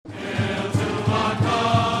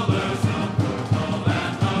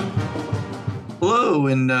Hello,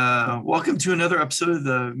 and welcome to another episode of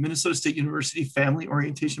the Minnesota State University Family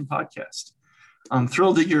Orientation Podcast. I'm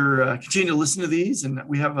thrilled that you're continuing to listen to these, and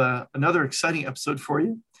we have another exciting episode for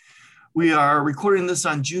you. We are recording this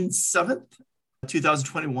on June 7th,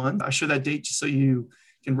 2021. I share that date just so you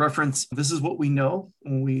can reference, this is what we know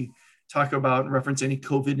when we talk about and reference any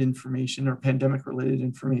COVID information or pandemic-related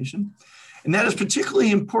information. And that is particularly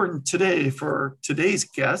important today for today's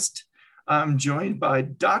guest. I'm joined by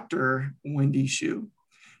Dr. Wendy Hsu.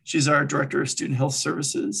 She's our Director of Student Health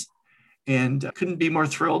Services, and couldn't be more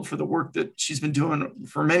thrilled for the work that she's been doing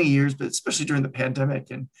for many years, but especially during the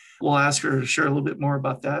pandemic. And we'll ask her to share a little bit more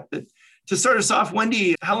about that. But to start us off,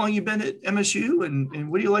 Wendy, how long have you been at MSU, and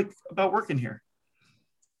what do you like about working here?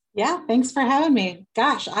 Yeah, thanks for having me.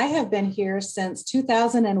 Gosh, I have been here since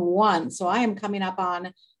 2001, so I am coming up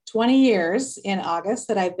on 20 years in August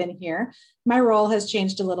that I've been here. My role has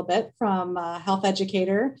changed a little bit from health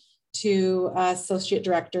educator to associate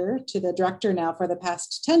director to the director now for the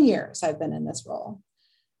past 10 years I've been in this role.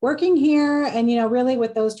 Working here and, really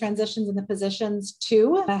with those transitions in the positions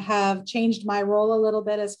too, I have changed my role a little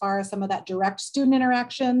bit as far as some of that direct student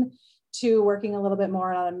interaction to working a little bit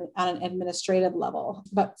more on an administrative level.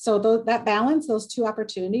 But so that balance, those two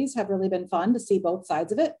opportunities have really been fun to see both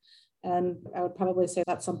sides of it. And I would probably say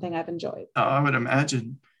that's something I've enjoyed. I would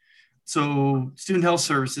imagine. So Student Health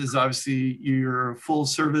Services, obviously you're a full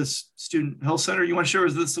service student health center. You want to share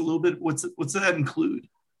with us a little bit, what's that include?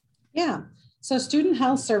 Yeah, so Student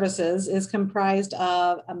Health Services is comprised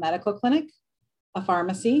of a medical clinic, a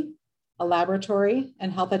pharmacy, a laboratory,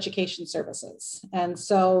 and health education services. And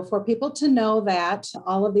so for people to know that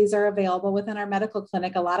all of these are available within our medical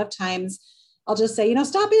clinic, a lot of times I'll just say,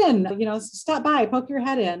 stop in, stop by, poke your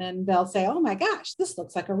head in, and they'll say, oh my gosh, this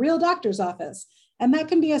looks like a real doctor's office. And that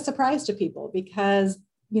can be a surprise to people because,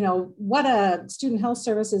 what a student health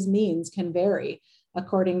services means can vary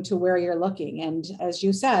according to where you're looking. And as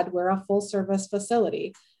you said, we're a full service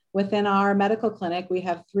facility. Within our medical clinic, we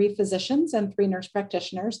have 3 physicians and 3 nurse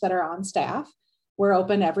practitioners that are on staff. We're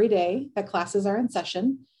open every day. The classes are in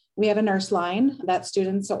session. We have a nurse line that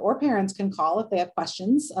students or parents can call if they have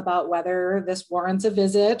questions about whether this warrants a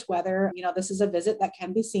visit, whether, this is a visit that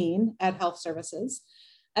can be seen at health services,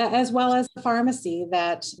 as well as the pharmacy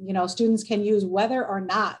that, students can use whether or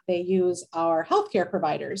not they use our healthcare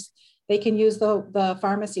providers. They can use the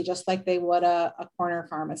pharmacy just like they would a corner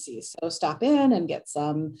pharmacy. So stop in and get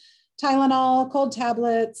some Tylenol, cold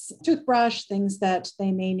tablets, toothbrush, things that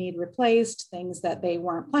they may need replaced, things that they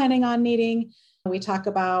weren't planning on needing. We talk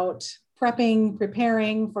about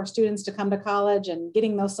preparing for students to come to college and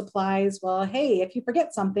getting those supplies. Well, hey, if you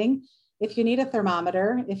forget something, if you need a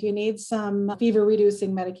thermometer, if you need some fever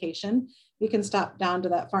reducing medication, you can stop down to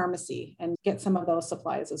that pharmacy and get some of those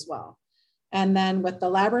supplies as well. And then with the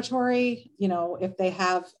laboratory, if they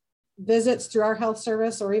have visits through our health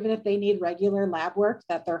service, or even if they need regular lab work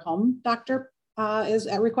that their home doctor is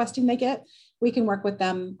requesting they get, we can work with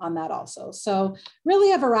them on that also. So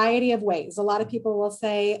really a variety of ways. A lot of people will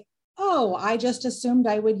say, oh, I just assumed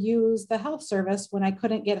I would use the health service when I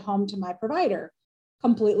couldn't get home to my provider.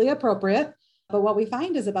 Completely appropriate. But what we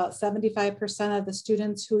find is about 75% of the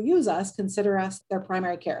students who use us consider us their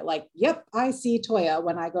primary care. Like, yep, I see Toya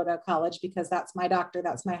when I go to college because that's my doctor,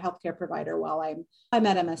 that's my healthcare provider while I'm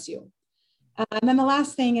at MSU. And then the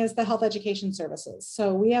last thing is the health education services.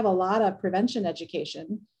 So we have a lot of prevention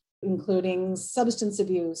education, including substance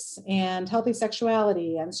abuse and healthy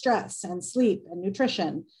sexuality and stress and sleep and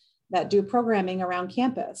nutrition that do programming around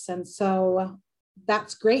campus. And so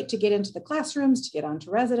that's great to get into the classrooms, to get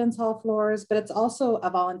onto residence hall floors, but it's also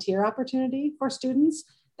a volunteer opportunity for students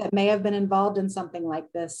that may have been involved in something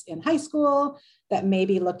like this in high school, that may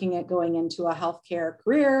be looking at going into a healthcare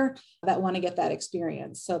career, that want to get that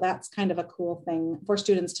experience. So that's kind of a cool thing for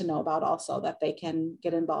students to know about also, that they can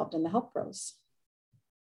get involved in the health pros.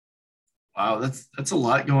 Wow, that's a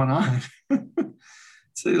lot going on. To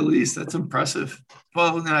say the least, that's impressive.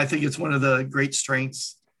 Well, and I think it's one of the great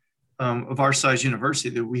strengths of our size university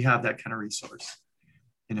that we have that kind of resource,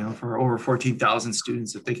 for over 14,000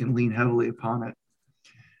 students, that they can lean heavily upon it.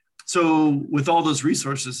 So with all those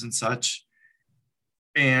resources and such,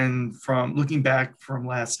 and from looking back from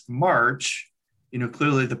last March,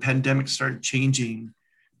 clearly the pandemic started changing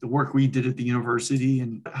the work we did at the university.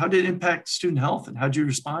 And how did it impact student health, and how did you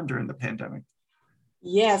respond during the pandemic?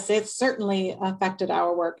 Yes, it certainly affected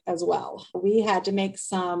our work as well. We had to make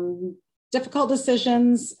some difficult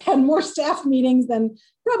decisions, had more staff meetings than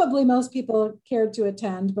probably most people cared to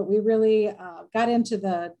attend, but we really got into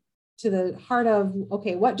the heart of,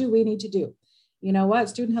 okay, what do we need to do? You know what?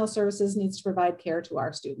 Student Health Services needs to provide care to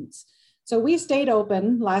our students. So we stayed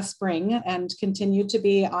open last spring and continued to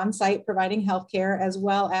be on site providing healthcare, as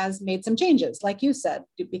well as made some changes, like you said,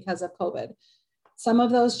 because of COVID. Some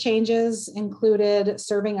of those changes included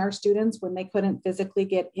serving our students when they couldn't physically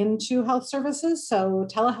get into health services. So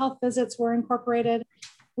telehealth visits were incorporated.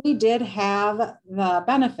 We did have the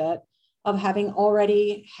benefit of having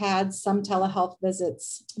already had some telehealth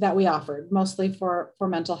visits that we offered, mostly for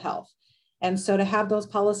mental health. And so to have those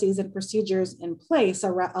policies and procedures in place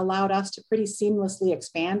allowed us to pretty seamlessly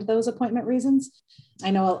expand those appointment reasons. I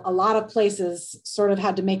know a lot of places sort of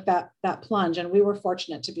had to make that plunge, and we were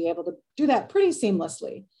fortunate to be able to do that pretty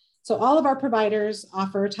seamlessly. So all of our providers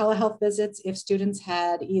offer telehealth visits if students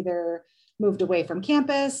had either moved away from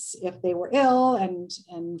campus, if they were ill and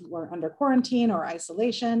were under quarantine or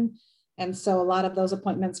isolation. And so a lot of those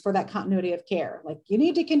appointments for that continuity of care, like you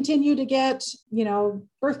need to continue to get,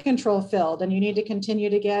 birth control filled, and you need to continue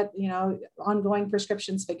to get, ongoing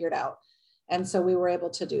prescriptions figured out. And so we were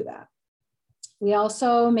able to do that. We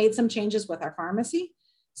also made some changes with our pharmacy.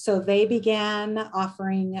 So they began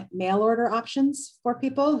offering mail order options for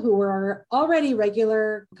people who were already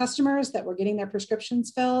regular customers that were getting their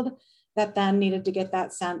prescriptions filled, that then needed to get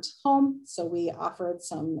that sent home. So we offered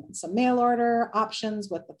some mail order options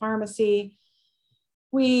with the pharmacy.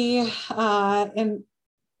 We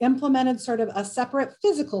implemented sort of a separate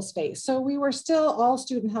physical space. So we were still all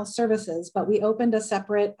student health services, but we opened a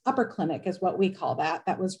separate upper clinic, is what we call that.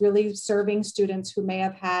 That was really serving students who may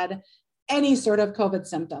have had any sort of COVID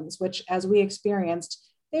symptoms, which, as we experienced,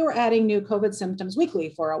 they were adding new COVID symptoms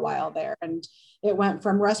weekly for a while there. And it went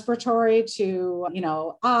from respiratory to,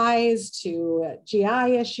 eyes to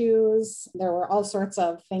GI issues. There were all sorts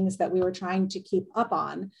of things that we were trying to keep up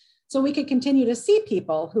on, so we could continue to see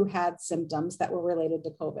people who had symptoms that were related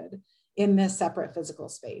to COVID in this separate physical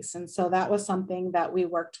space. And so that was something that we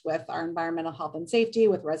worked with our environmental health and safety,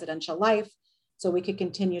 with residential life, so we could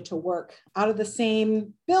continue to work out of the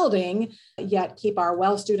same building, yet keep our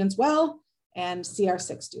well students well and see our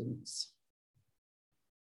sick students.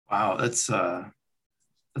 Wow, that's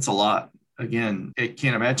a lot. Again, I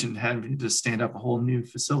can't imagine having to stand up a whole new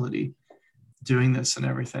facility doing this and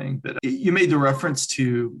everything. But you made the reference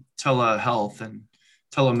to telehealth and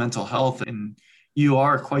telemental health, and you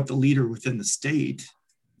are quite the leader within the state.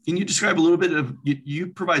 Can you describe a little bit of, you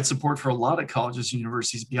provide support for a lot of colleges and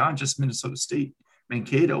universities beyond just Minnesota State,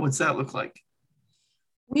 Mankato. What's that look like?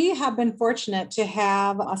 We have been fortunate to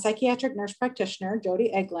have a psychiatric nurse practitioner,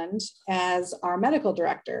 Jody Eglund, as our medical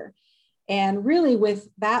director. And really, with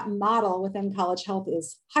that model within College Health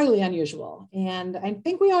is highly unusual. And I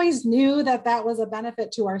think we always knew that that was a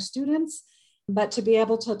benefit to our students, but to be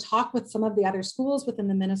able to talk with some of the other schools within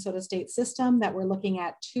the Minnesota State system that were looking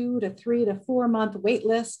at 2 to 3 to 4 month wait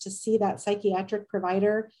lists to see that psychiatric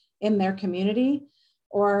provider in their community,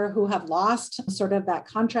 or who have lost sort of that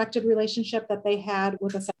contracted relationship that they had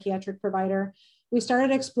with a psychiatric provider, we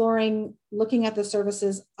started exploring, looking at the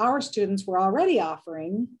services our students were already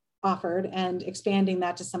offered and expanding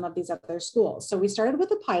that to some of these other schools. So we started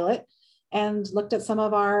with a pilot and looked at some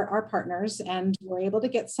of our partners, and were able to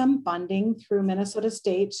get some funding through Minnesota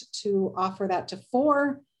State to offer that to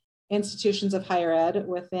 4 institutions of higher ed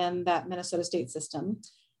within that Minnesota State system.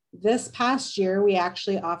 This past year, we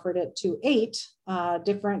actually offered it to 8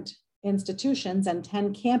 different institutions and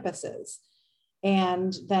 10 campuses.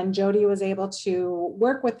 And then Jody was able to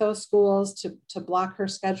work with those schools to block her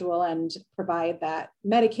schedule and provide that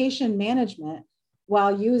medication management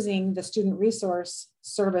while using the student resource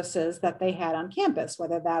services that they had on campus,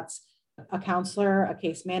 whether that's a counselor, a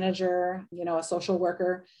case manager, a social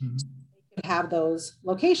worker. Mm-hmm. Have those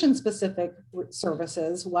location-specific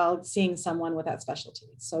services while seeing someone with that specialty.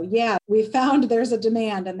 So yeah, we found there's a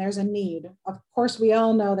demand and there's a need. Of course, we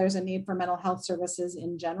all know there's a need for mental health services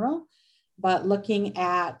in general, but looking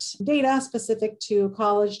at data specific to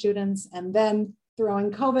college students and then throwing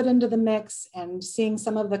COVID into the mix and seeing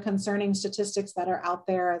some of the concerning statistics that are out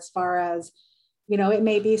there as far as, it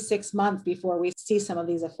may be 6 months before we see some of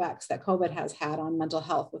these effects that COVID has had on mental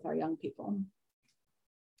health with our young people.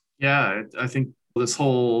 Yeah, I think this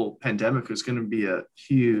whole pandemic is going to be a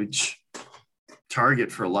huge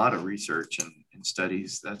target for a lot of research and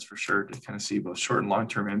studies, that's for sure, to kind of see both short and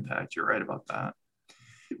long-term impact. You're right about that.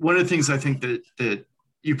 One of the things I think that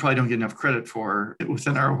you probably don't get enough credit for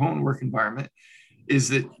within our own work environment is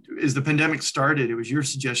that as the pandemic started, it was your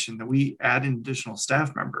suggestion that we add an additional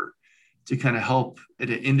staff member to kind of help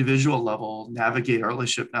at an individual level navigate our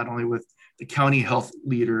relationship, not only with the county health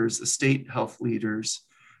leaders, the state health leaders,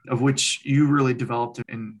 of which you really developed.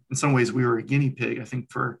 In some ways, we were a guinea pig, I think,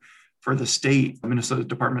 for the state, Minnesota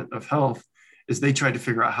Department of Health, as they tried to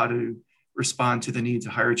figure out how to respond to the needs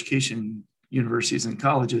of higher education universities and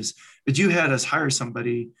colleges. But you had us hire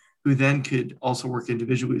somebody who then could also work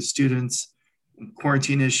individually with students,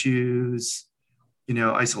 quarantine issues,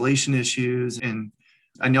 isolation issues. And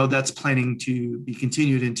I know that's planning to be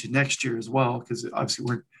continued into next year as well, because obviously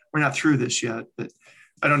we're not through this yet. But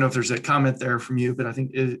I don't know if there's a comment there from you, but I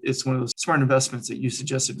think it's one of those smart investments that you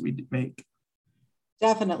suggested we make.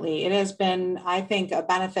 Definitely. It has been, I think, a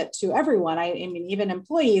benefit to everyone. I mean, even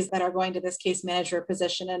employees that are going to this case manager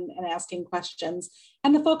position and asking questions.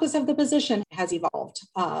 And the focus of the position has evolved.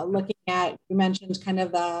 Looking at, you mentioned kind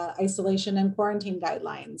of the isolation and quarantine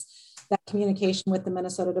guidelines, that communication with the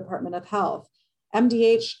Minnesota Department of Health.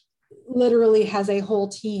 MDH literally has a whole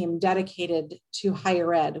team dedicated to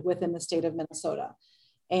higher ed within the state of Minnesota.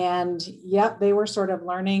 And yep, they were sort of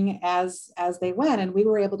learning as they went. And we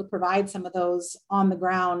were able to provide some of those on the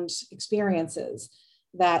ground experiences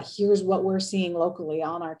that here's what we're seeing locally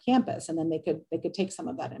on our campus. And then they could take some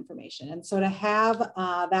of that information. And so to have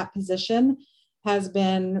that position has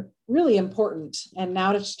been really important. And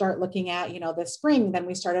now to start looking at, this spring, then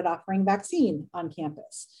we started offering vaccine on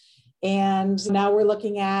campus. And now we're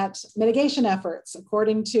looking at mitigation efforts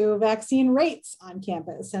according to vaccine rates on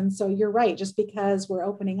campus. And so you're right, just because we're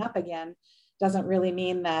opening up again doesn't really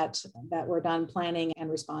mean that we're done planning and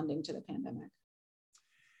responding to the pandemic.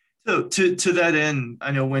 So to that end, I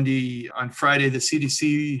know, Wendy, on Friday, the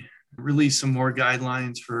CDC released some more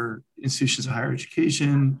guidelines for institutions of higher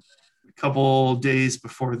education. A couple days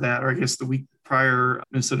before that, or I guess the week prior,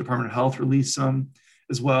 Minnesota Department of Health released some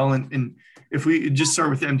as well. And if we just start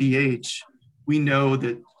with MDH, we know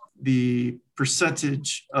that the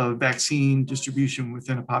percentage of vaccine distribution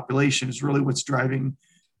within a population is really what's driving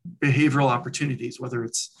behavioral opportunities, whether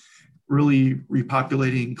it's really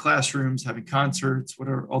repopulating classrooms, having concerts, what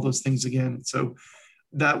are all those things again. So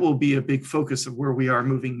that will be a big focus of where we are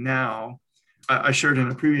moving now. I shared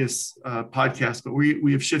in a previous podcast, but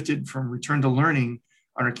we have shifted from return to learning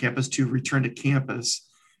on our campus to return to campus.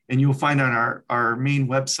 And you'll find on our main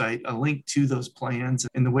website a link to those plans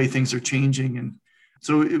and the way things are changing. And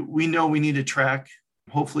so we know we need to track,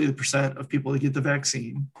 hopefully, the percent of people that get the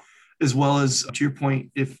vaccine, as well as, to your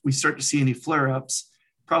point, if we start to see any flare-ups,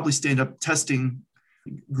 probably stand up testing,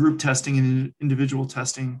 group testing and individual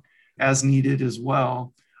testing as needed as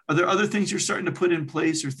well. Are there other things you're starting to put in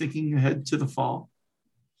place or thinking ahead to the fall?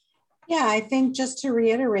 Yeah, I think just to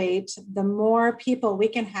reiterate, the more people we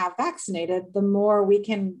can have vaccinated, the more we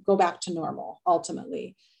can go back to normal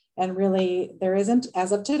ultimately. And really, there isn't,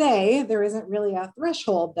 as of today, there isn't really a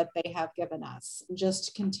threshold that they have given us.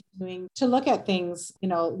 Just continuing to look at things,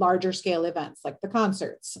 larger scale events like the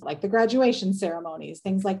concerts, like the graduation ceremonies,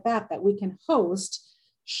 things like that we can host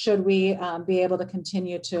should we be able to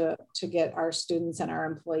continue to get our students and our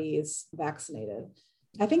employees vaccinated.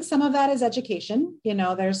 I think some of that is education.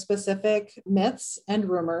 There's specific myths and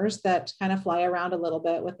rumors that kind of fly around a little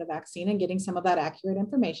bit with the vaccine, and getting some of that accurate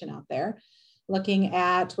information out there. Looking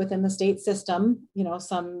at within the state system,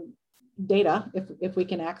 some data, if we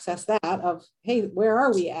can access that, of, hey, where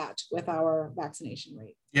are we at with our vaccination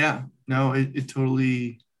rate? Yeah, no, it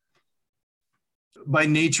totally, by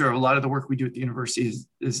nature, a lot of the work we do at the university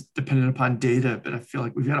is dependent upon data, but I feel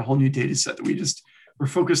like we've got a whole new data set that we're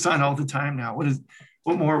focused on all the time now.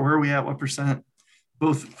 What more, where are we at, what percent,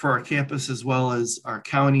 both for our campus as well as our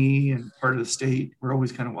county and part of the state. We're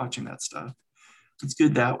always kind of watching that stuff. It's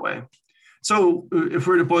good that way. So if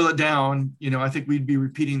we're to boil it down, I think we'd be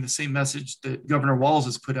repeating the same message that Governor Walz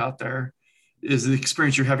has put out there, is the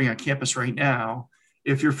experience you're having on campus right now.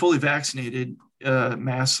 If you're fully vaccinated,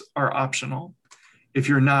 masks are optional. If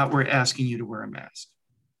you're not, we're asking you to wear a mask.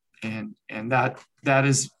 And that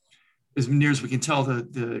is, as near as we can tell,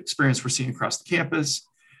 the experience we're seeing across the campus.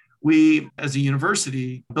 We, as a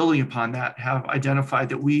university, building upon that, have identified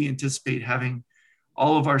that we anticipate having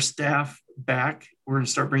all of our staff back. We're going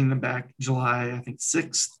to start bringing them back July, I think,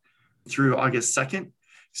 6th through August 2nd.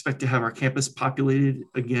 Expect to have our campus populated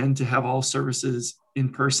again to have all services in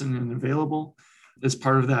person and available as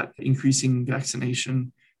part of that increasing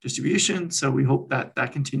vaccination distribution. So we hope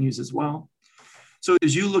that continues as well. So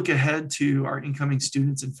as you look ahead to our incoming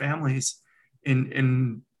students and families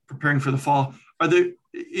in preparing for the fall, are there,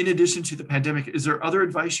 in addition to the pandemic, is there other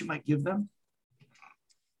advice you might give them?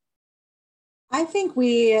 I think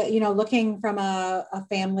we, looking from a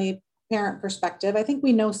family parent perspective, I think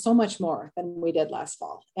we know so much more than we did last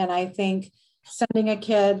fall. And I think sending a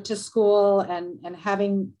kid to school and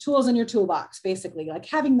having tools in your toolbox, basically, like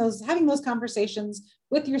having those conversations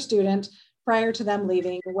with your student prior to them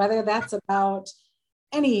leaving, whether that's about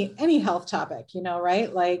any health topic,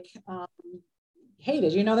 right? Like hey,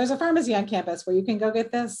 did you know there's a pharmacy on campus where you can go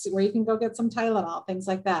get this, where you can go get some Tylenol, things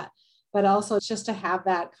like that. But also just to have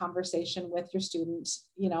that conversation with your students,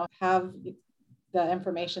 have the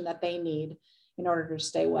information that they need in order to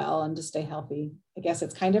stay well and to stay healthy. I guess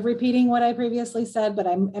it's kind of repeating what I previously said, but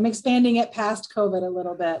I'm expanding it past COVID a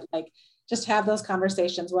little bit. Like, just have those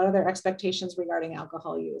conversations. What are their expectations regarding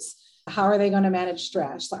alcohol use? How are they going to manage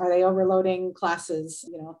stress? Are they overloading classes?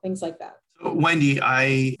 Things like that. So, Wendy,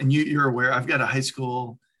 you're aware, I've got a high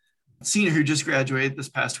school senior who just graduated this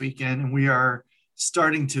past weekend, and we are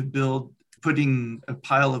starting to putting a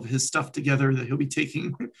pile of his stuff together that he'll be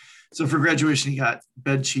taking. So for graduation, he got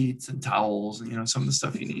bed sheets and towels and, some of the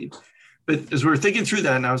stuff you need. But as we were thinking through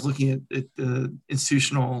that, and I was looking at the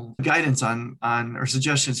institutional guidance on or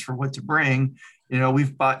suggestions for what to bring,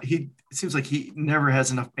 it seems like he never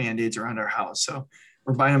has enough Band-Aids around our house. So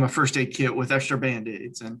we're buying him a first aid kit with extra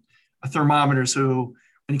Band-Aids and a thermometer. So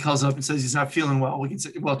when he calls up and says he's not feeling well, we can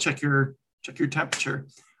say, well, check your temperature.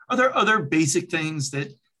 Are there other basic things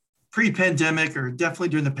that pre-pandemic or definitely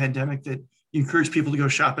during the pandemic that you encourage people to go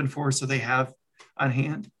shopping for so they have on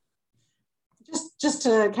hand? Just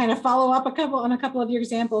to kind of follow up on a couple of your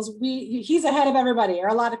examples, he's ahead of everybody, or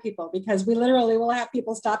a lot of people, because we literally will have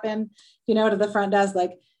people stop in, to the front desk,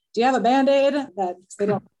 like, do you have a Band-Aid? That they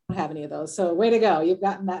don't have any of those. So way to go. You've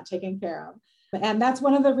gotten that taken care of. And that's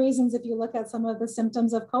one of the reasons, if you look at some of the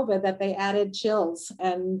symptoms of COVID, that they added chills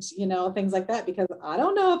and, things like that, because I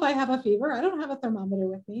don't know if I have a fever. I don't have a thermometer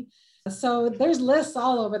with me. So there's lists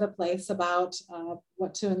all over the place about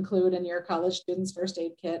what to include in your college student's first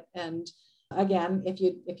aid kit. And again, if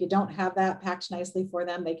you don't have that packed nicely for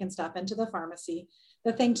them, they can stop into the pharmacy.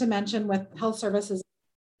 The thing to mention with health services,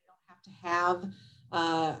 you don't have to have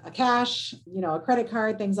a cash, a credit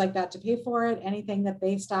card, things like that to pay for it. Anything that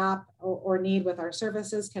they stop or need with our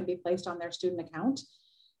services can be placed on their student account.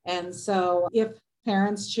 And so if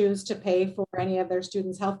parents choose to pay for any of their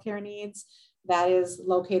students' healthcare needs, that is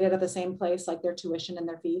located at the same place like their tuition and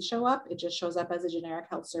their fees show up. It just shows up as a generic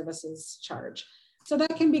health services charge. So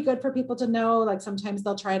that can be good for people to know. Like, sometimes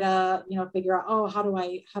they'll try to, figure out, oh, how do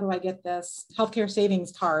I get this healthcare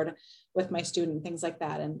savings card with my student, things like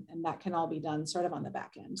that. And that can all be done sort of on the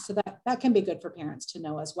back end. So that can be good for parents to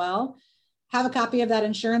know as well. Have a copy of that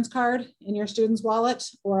insurance card in your student's wallet,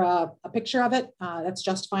 or a picture of it. That's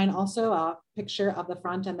just fine. Also, a picture of the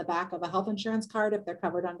front and the back of a health insurance card if they're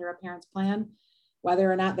covered under a parent's plan.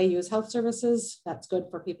 Whether or not they use health services, that's good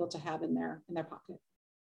for people to have in their pocket.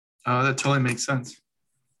 Oh, that totally makes sense.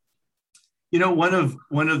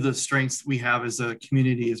 One of the strengths we have as a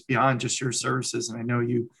community is beyond just your services. And I know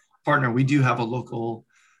you partner, we do have a local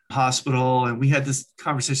hospital, and we had this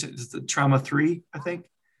conversation, it's the Trauma 3, I think. Do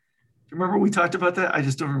you remember we talked about that? I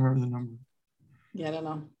just don't remember the number. Yeah, I don't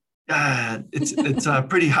know. It's a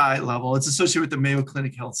pretty high level. It's associated with the Mayo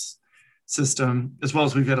Clinic Health System, as well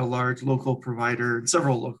as we've got a large local provider,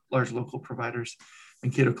 several large local providers,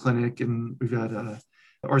 Mankato Clinic, and we've got an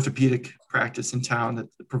orthopedic practice in town that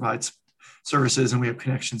provides services, and we have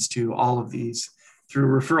connections to all of these through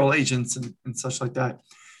referral agents and such like that.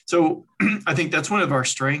 So I think that's one of our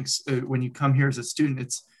strengths when you come here as a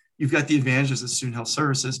student. You've got the advantages of student health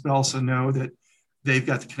services, but also know that they've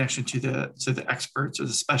got the connection to the experts or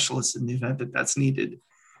the specialists in the event that that's needed,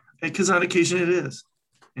 because on occasion it is.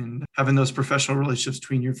 And having those professional relationships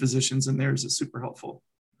between your physicians and theirs is super helpful.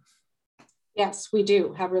 Yes, we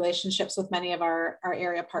do have relationships with many of our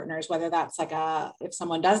area partners, whether that's like if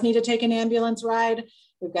someone does need to take an ambulance ride,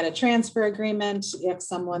 we've got a transfer agreement. If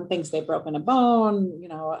someone thinks they've broken a bone,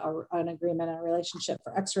 an agreement, a relationship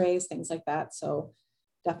for x-rays, things like that. So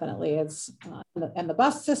definitely and the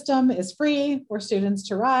bus system is free for students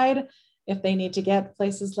to ride if they need to get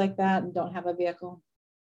places like that and don't have a vehicle.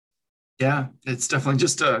 Yeah, it's definitely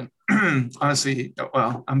just honestly,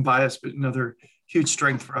 well, I'm biased, but another huge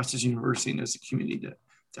strength for us as a university and as a community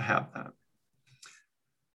to have that.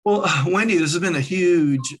 Well, Wendy, this has been a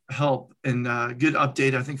huge help and good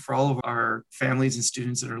update, I think, for all of our families and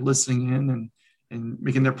students that are listening in and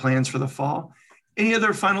making their plans for the fall. Any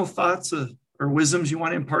other final thoughts or wisdoms you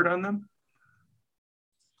want to impart on them?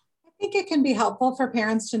 I think it can be helpful for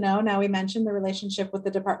parents to know. Now, we mentioned the relationship with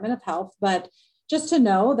the Department of Health, but just to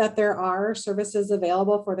know that there are services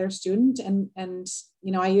available for their student. And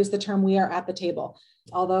I use the term, we are at the table.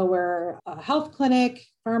 Although we're a health clinic,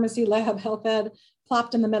 pharmacy, lab, health ed,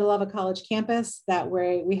 plopped in the middle of a college campus, that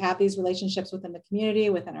we have these relationships within the community,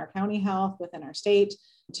 within our county health, within our state,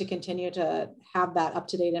 to continue to have that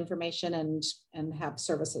up-to-date information and have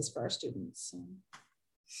services for our students.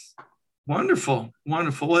 Wonderful,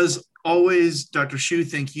 wonderful. As always, Dr. Hsu,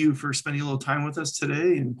 thank you for spending a little time with us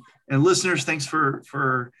today. And listeners, thanks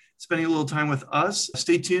for spending a little time with us.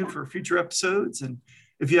 Stay tuned for future episodes. And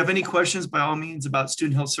if you have any questions, by all means, about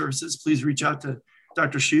student health services, please reach out to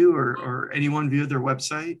Dr. Hsu or anyone via their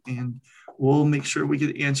website, and we'll make sure we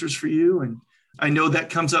get answers for you. And I know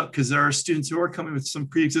that comes up because there are students who are coming with some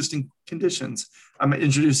pre-existing conditions. I'm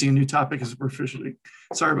introducing a new topic as we're officially,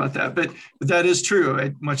 sorry about that, but that is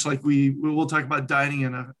true. Much like we will talk about dining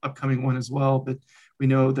in an upcoming one as well, but we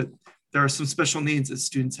know that there are some special needs that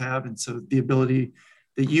students have. And so the ability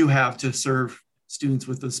that you have to serve students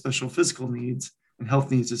with those special physical needs and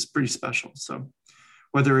health needs is pretty special. So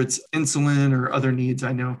whether it's insulin or other needs,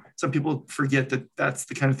 I know some people forget that that's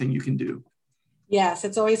the kind of thing you can do. Yes,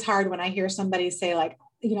 it's always hard when I hear somebody say like,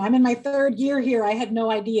 I'm in my 3rd year here. I had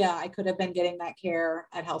no idea I could have been getting that care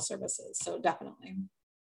at health services. So definitely.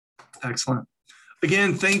 Excellent.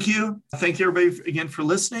 Again, thank you. Thank you everybody again for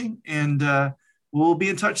listening, and we'll be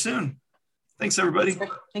in touch soon. Thanks everybody.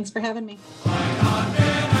 Thanks for having me.